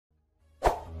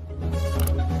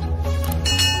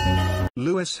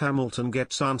Lewis Hamilton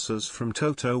gets answers from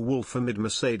Toto Wolff amid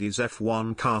Mercedes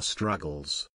F1 car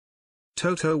struggles.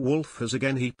 Toto Wolff has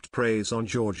again heaped praise on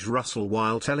George Russell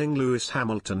while telling Lewis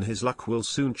Hamilton his luck will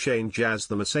soon change as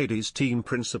the Mercedes team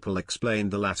principal explained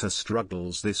the latter's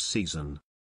struggles this season.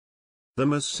 The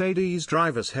Mercedes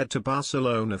drivers head to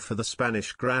Barcelona for the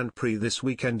Spanish Grand Prix this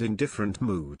weekend in different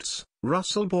moods.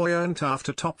 Russell buoyant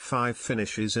after top 5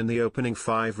 finishes in the opening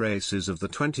 5 races of the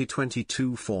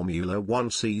 2022 Formula One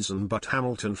season, but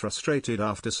Hamilton frustrated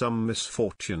after some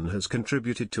misfortune has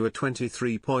contributed to a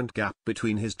 23-point gap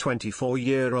between his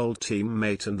 24-year-old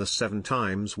teammate and the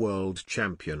 7-times world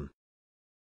champion.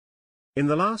 In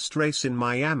the last race in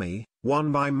Miami,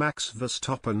 won by Max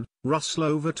Verstappen, Russell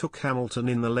overtook Hamilton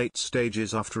in the late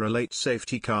stages after a late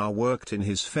safety car worked in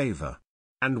his favor.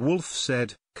 And Wolff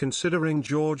said, considering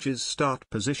George's start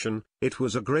position, it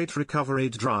was a great recovery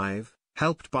drive,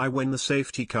 helped by when the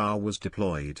safety car was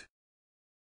deployed.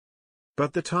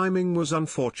 But the timing was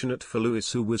unfortunate for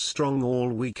Lewis, who was strong all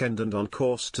weekend and on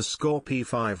course to score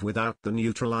P5 without the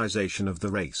neutralization of the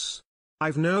race.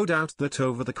 I've no doubt that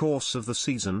over the course of the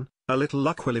season, a little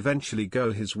luck will eventually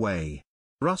go his way.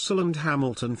 Russell and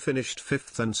Hamilton finished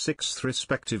 5th and 6th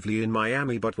respectively in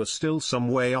Miami, but were still some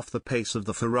way off the pace of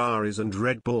the Ferraris and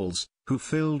Red Bulls, who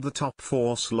filled the top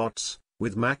 4 slots,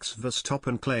 with Max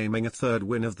Verstappen claiming a 3rd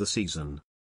win of the season.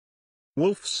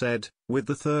 Wolff said, with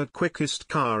the 3rd quickest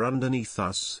car underneath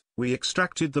us, we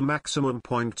extracted the maximum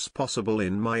points possible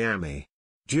in Miami.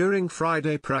 During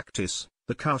Friday practice,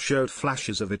 the car showed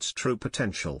flashes of its true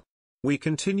potential. We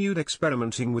continued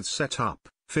experimenting with setup,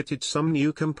 fitted some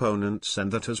new components,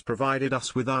 and that has provided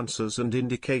us with answers and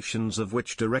indications of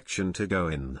which direction to go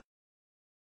in.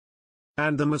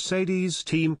 And the Mercedes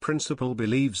team principal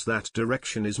believes that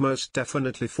direction is most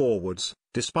definitely forwards,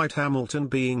 despite Hamilton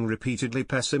being repeatedly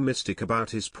pessimistic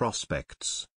about his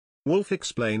prospects. Wolff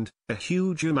explained, a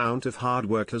huge amount of hard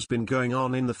work has been going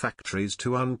on in the factories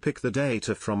to unpick the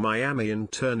data from Miami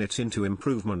and turn it into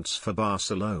improvements for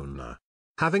Barcelona.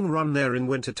 Having run there in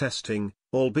winter testing,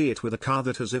 albeit with a car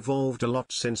that has evolved a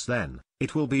lot since then,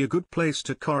 it will be a good place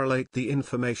to correlate the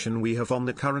information we have on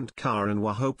the current car, and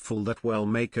we're hopeful that we'll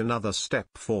make another step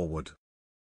forward.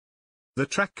 The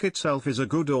track itself is a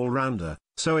good all-rounder,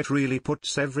 so it really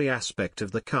puts every aspect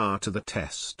of the car to the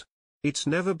test. It's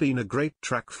never been a great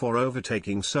track for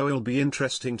overtaking, so it'll be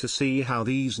interesting to see how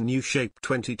these new Shape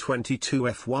 2022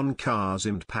 F1 cars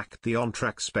impact the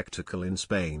on-track spectacle in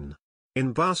Spain.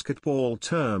 In basketball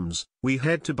terms, we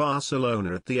head to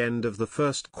Barcelona at the end of the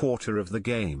first quarter of the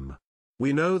game.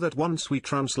 We know that once we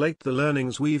translate the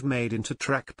learnings we've made into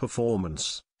track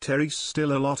performance, there's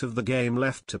still a lot of the game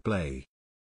left to play.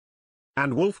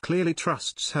 And Wolff clearly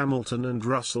trusts Hamilton and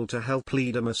Russell to help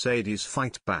lead a Mercedes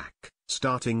fight back,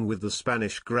 starting with the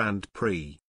Spanish Grand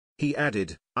Prix. He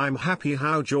added, I'm happy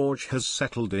how George has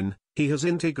settled in, he has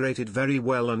integrated very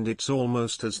well and it's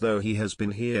almost as though he has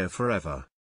been here forever.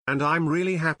 And I'm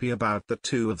really happy about the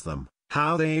two of them,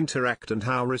 how they interact and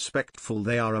how respectful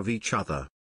they are of each other.